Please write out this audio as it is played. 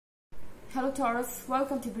Hello Taurus,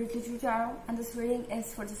 welcome to Briefly True Tarot, and this reading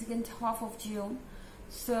is for the second half of June.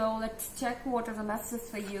 So let's check what are the messages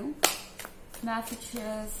for you.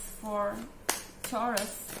 Messages for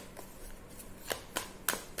Taurus.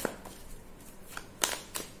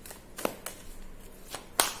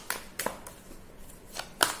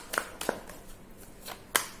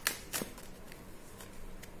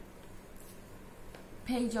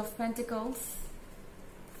 Page of Pentacles.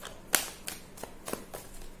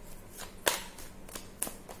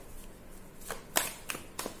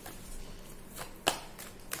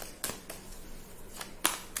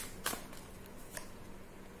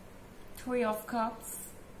 Three of Cups.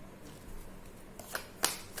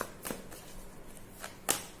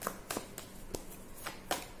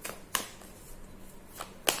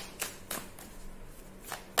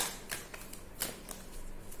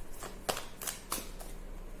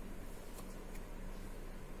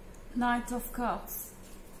 Knight of Cups.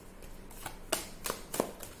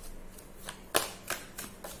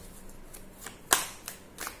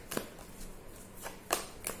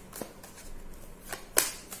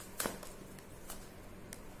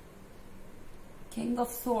 King of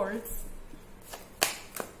Swords.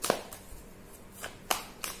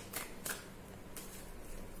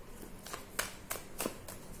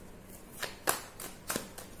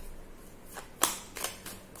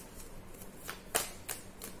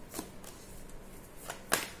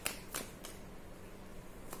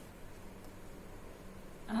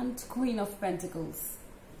 And Queen of Pentacles.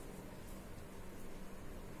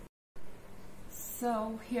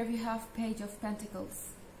 So here we have Page of Pentacles.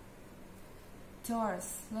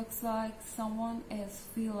 Taurus, looks like someone is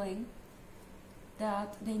feeling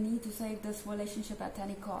that they need to save this relationship at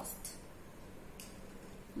any cost.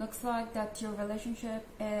 Looks like that your relationship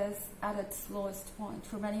is at its lowest point.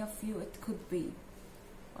 For many of you it could be,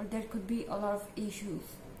 or there could be a lot of issues,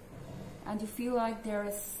 and you feel like there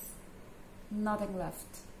is nothing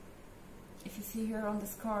left. If you see here on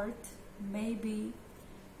this card, maybe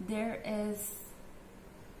there is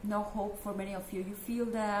no hope for many of you. You feel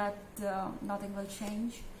that nothing will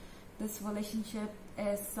change. This relationship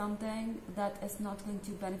is something that is not going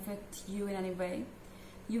to benefit you in any way.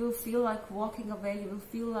 You will feel like walking away, you will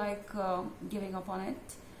feel like giving up on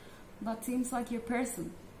it, but seems like your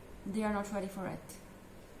person, they are not ready for it.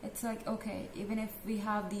 It's like, okay, even if we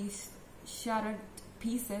have these shattered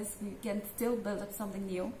pieces, we can still build up something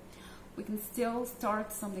new, we can still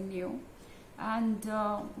start something new, and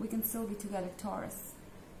we can still be together, Taurus.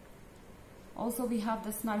 Also, we have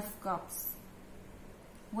this Knight of Cups.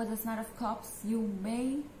 With this Knight of Cups, you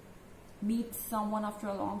may meet someone after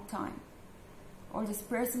a long time, or this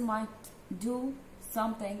person might do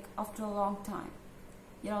something after a long time.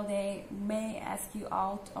 You know, they may ask you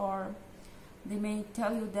out, or they may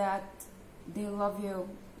tell you that they love you,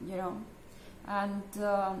 you know, and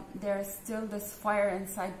there's still this fire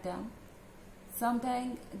inside them.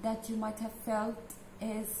 Something that you might have felt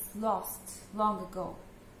is lost long ago.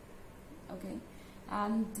 Okay,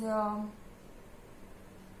 and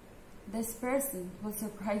this person will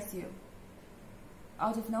surprise you.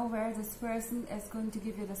 Out of nowhere, this person is going to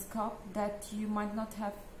give you this cup that you might not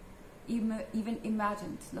have even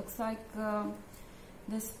imagined. Looks like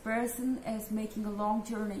this person is making a long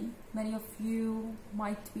journey. Many of you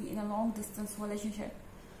might be in a long distance relationship,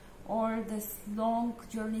 or this long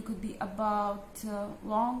journey could be about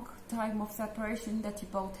long time of separation that you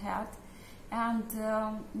both had. And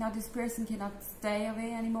now this person cannot stay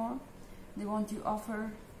away anymore. They want to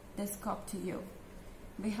offer this cup to you.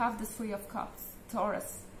 We have the Three of Cups.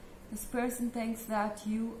 Taurus, this person thinks that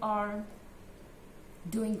you are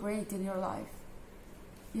doing great in your life.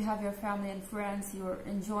 You have your family and friends, you are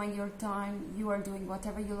enjoying your time, you are doing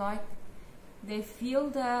whatever you like. They feel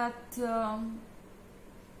that you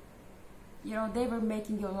know, they were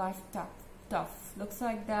making your life tough. Looks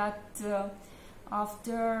like that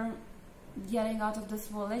after getting out of this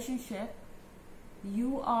relationship,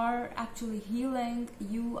 you are actually healing,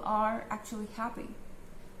 you are actually happy.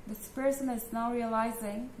 This person is now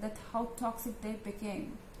realizing that how toxic they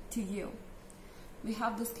became to you. We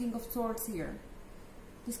have this King of Swords here.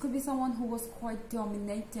 This could be someone who was quite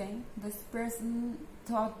dominating. This person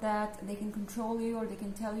thought that they can control you, or they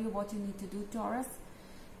can tell you what you need to do, Taurus,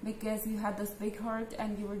 because you had this big heart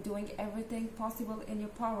and you were doing everything possible in your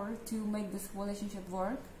power to make this relationship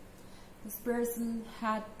work. This person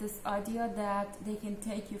had this idea that they can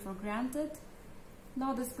take you for granted.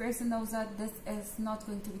 Now this person knows that this is not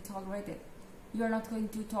going to be tolerated. You are not going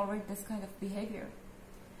to tolerate this kind of behavior.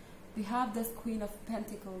 We have this Queen of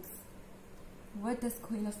Pentacles. With this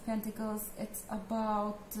Queen of Pentacles, it's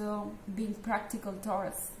about being practical,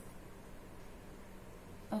 Taurus.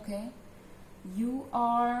 Okay? You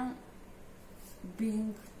are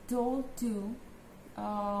being told to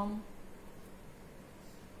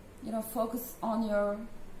focus on your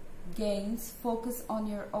gains, focus on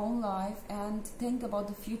your own life, and think about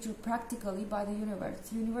the future practically by the universe.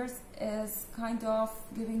 The universe is kind of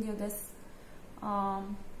giving you this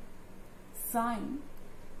sign,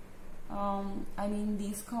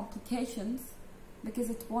 these complications, because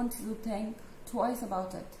it wants you to think twice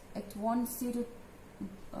about it. It wants you to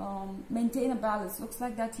maintain a balance. Looks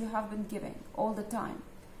like that you have been giving all the time,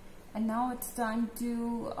 and now it's time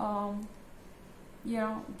to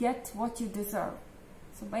get what you deserve.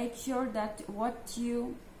 So make sure that what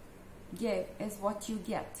you give is what you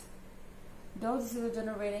get. Though this is a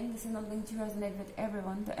generating, this is not going to resonate with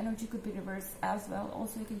everyone. The energy could be reversed as well.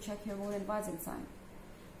 Also, you can check your moon and rising sign.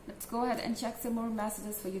 Let's go ahead and check some more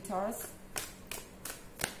messages for you, Taurus.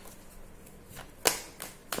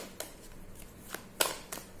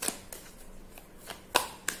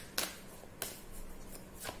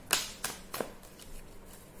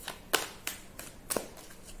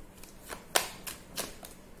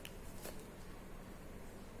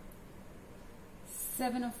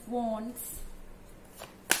 Seven of Wands,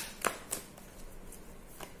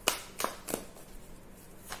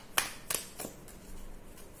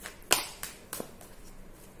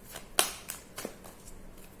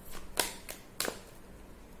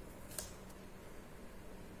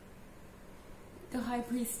 the High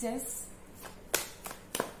Priestess,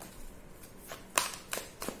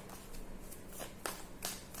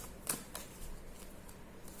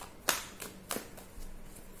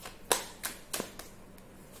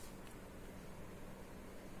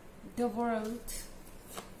 the World,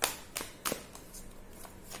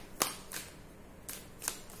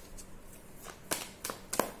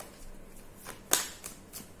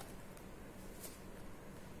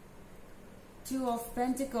 Two of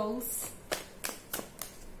Pentacles,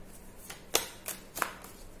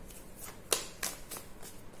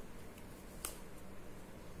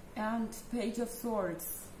 and Page of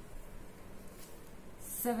Swords,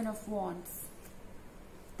 Seven of Wands.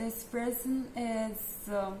 This person is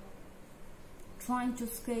trying to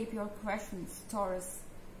escape your questions, Taurus.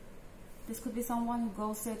 This could be someone who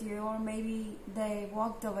ghosted you, or maybe they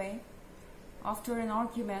walked away after an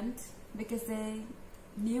argument because they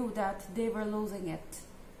knew that they were losing it.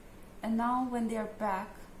 And now when they are back,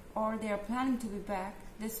 or they are planning to be back,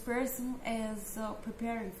 this person is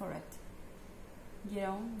preparing for it.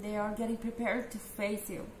 They are getting prepared to face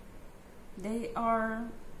you. They are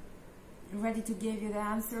ready to give you the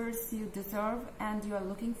answers you deserve and you are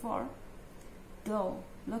looking for. Though,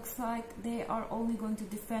 looks like they are only going to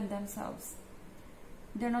defend themselves.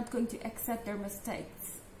 They're not going to accept their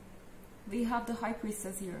mistakes. We have the High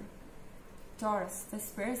Priestess here. Taurus, this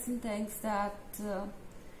person thinks that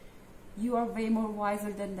you are way more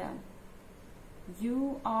wiser than them.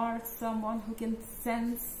 You are someone who can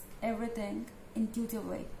sense everything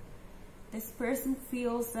intuitively. This person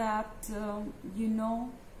feels that you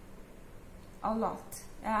know a lot,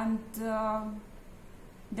 and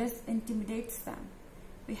this intimidates them.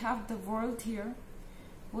 We have the World here.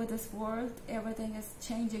 With this world, everything is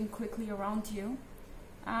changing quickly around you,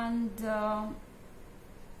 and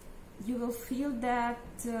you will feel that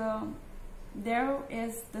there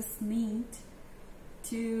is this need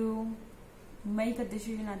to make a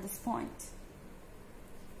decision at this point.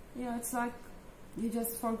 It's like you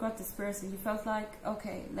just forgot this person. You felt like,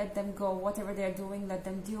 okay, let them go, whatever they're doing, let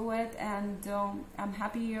them do it, and I'm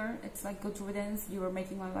happy here. It's like good riddance. You were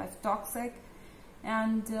making my life toxic.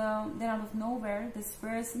 And then out of nowhere, this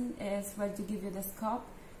person is ready to give you this cup.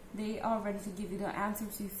 They are ready to give you the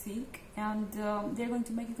answers you seek, and they're going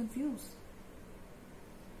to make you confused.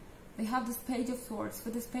 We have this Page of Swords.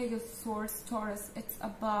 With this Page of Swords, Taurus, it's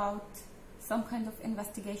about some kind of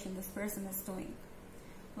investigation this person is doing.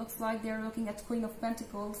 Looks like they're looking at Queen of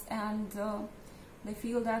Pentacles, and they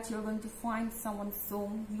feel that you're going to find someone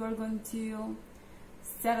soon. You're going to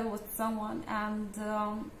settle with someone, and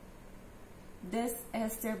this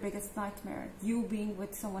is their biggest nightmare, you being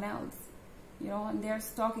with someone else, and they're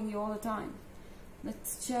stalking you all the time.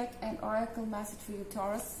 Let's check an oracle message for you,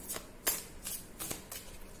 Taurus.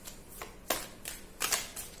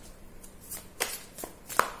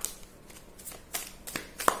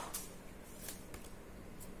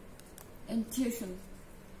 Intuition.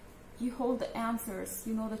 You hold the answers,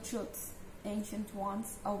 you know the truths. Ancient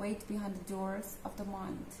ones await behind the doors of the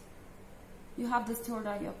mind. You have this third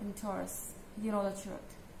eye open, Taurus. You know the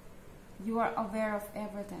truth. You are aware of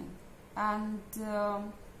everything, and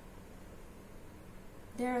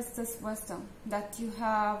there is this wisdom that you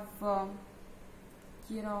have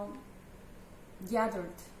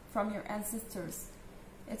gathered from your ancestors.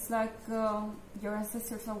 It's like your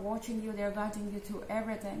ancestors are watching you, they're guiding you to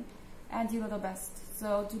everything, and you know the best.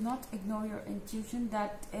 So do not ignore your intuition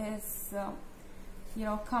that is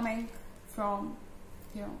coming from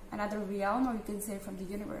another realm, or you can say from the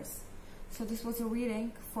universe. So this was a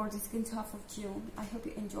reading for the second half of June. I hope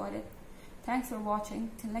you enjoyed it. Thanks for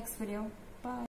watching. Till next video. Bye.